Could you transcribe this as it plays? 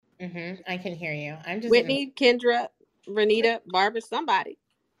I can hear you. I'm just Whitney, Kendra, Renita, Barbara, somebody.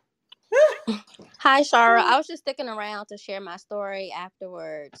 Hi, Shara. I was just sticking around to share my story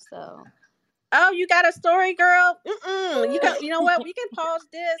afterwards. So. Oh, you got a story, girl? You know what? We can pause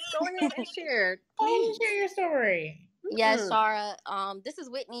this. Go ahead and share, please. Share your story. Yes, Shara. This is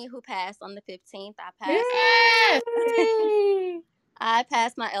Whitney, who passed on the 15th. I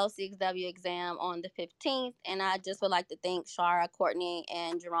passed my LCSW exam on the 15th, and I just would like to thank Shara, Courtney,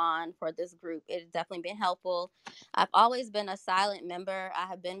 and Jerron for this group. It has definitely been helpful. I've always been a silent member. I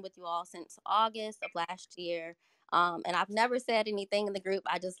have been with you all since August of last year, and I've never said anything in the group.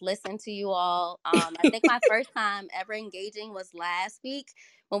 I just listened to you all. I think my first time ever engaging was last week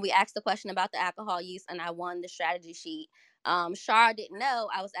when we asked the question about the alcohol use, and I won the strategy sheet. Shara didn't know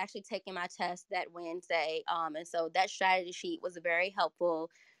I was actually taking my test that Wednesday. And so that strategy sheet was a very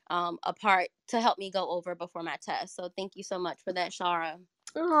helpful a part to help me go over before my test. So thank you so much for that, Shara.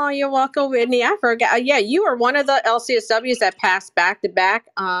 Oh, you're welcome, Whitney. I forgot. Yeah, you were one of the LCSWs that passed back to back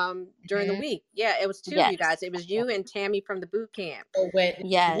during the week. Yeah, it was two of you guys. It was you and Tammy from the boot camp. Oh, Whitney.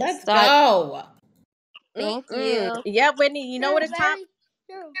 Yes. Let's go. Thank you. Yeah, Whitney, you know what it's time?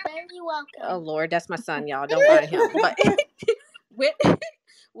 You're very welcome. Oh, Lord, that's my son, y'all. Don't mind him. But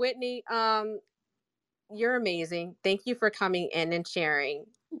Whitney, you're amazing. Thank you for coming in and sharing.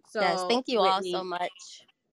 So, yes, thank you Whitney, all so much.